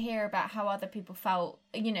wanted to hear about how other people felt,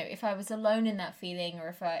 you know, if I was alone in that feeling or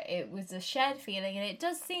if it was a shared feeling. And it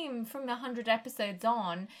does seem from 100 episodes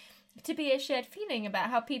on to be a shared feeling about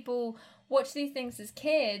how people watch these things as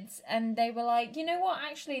kids and they were like, you know what,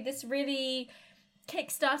 actually this really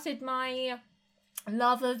kickstarted my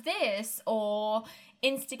love of this, or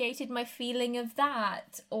instigated my feeling of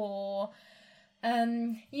that, or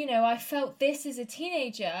you know, I felt this as a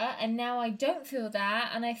teenager and now I don't feel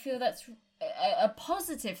that, and I feel that's a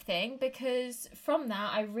positive thing, because from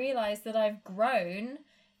that I realized that I've grown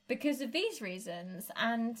because of these reasons.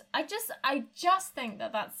 And I just think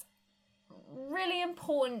that that's really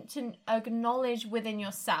important to acknowledge within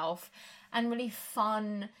yourself, and really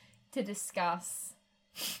fun to discuss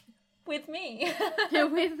with me.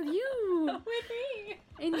 With you. With me.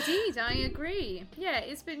 Indeed, I agree. Yeah,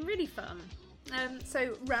 it's been really fun.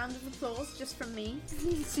 So round of applause just from me to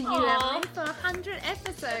you, Emily, for 100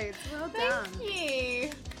 episodes. Well done. Thank you.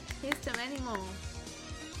 Here's to many more.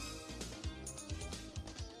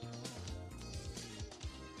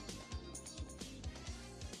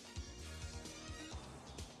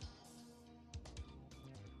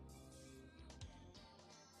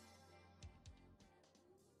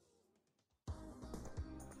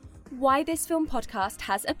 Why This Film Podcast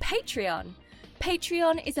has a Patreon.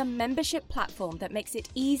 Patreon is a membership platform that makes it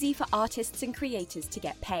easy for artists and creators to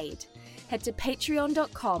get paid. Head to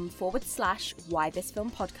patreon.com/Why This Film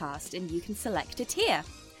Podcast and you can select a tier.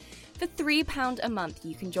 For £3 a month,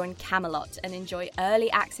 you can join Camelot and enjoy early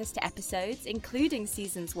access to episodes, including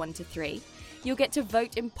seasons 1 to 3. You'll get to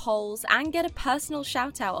vote in polls and get a personal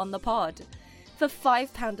shout out on the pod. For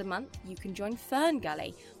 £5 a month, you can join Fern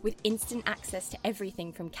Gully. With instant access to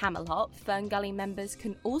everything from Camelot, Fern Gully members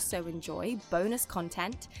can also enjoy bonus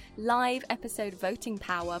content, live episode voting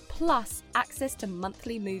power, plus access to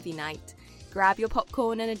monthly movie night. Grab your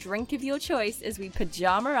popcorn and a drink of your choice as we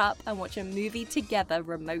pajama up and watch a movie together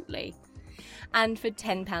remotely. And for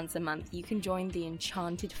 £10 a month, you can join the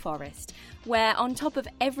Enchanted Forest, where on top of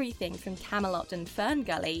everything from Camelot and Fern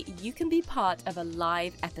Gully, you can be part of a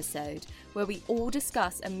live episode where we all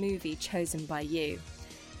discuss a movie chosen by you.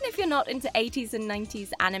 And if you're not into 80s and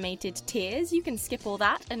 90s animated tiers, you can skip all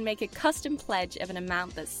that and make a custom pledge of an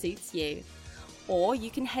amount that suits you. Or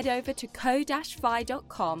you can head over to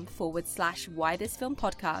ko-fi.com/Why This Film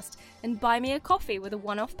Podcast and buy me a coffee with a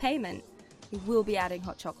one-off payment. We will be adding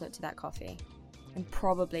hot chocolate to that coffee. And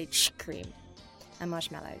probably cream and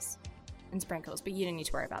marshmallows and sprinkles, but you don't need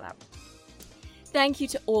to worry about that. Thank you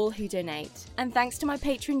to all who donate, and thanks to my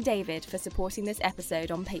patron David for supporting this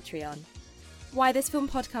episode on Patreon. Why This Film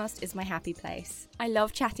Podcast is my happy place. I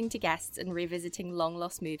love chatting to guests and revisiting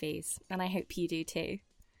long-lost movies, and I hope you do too.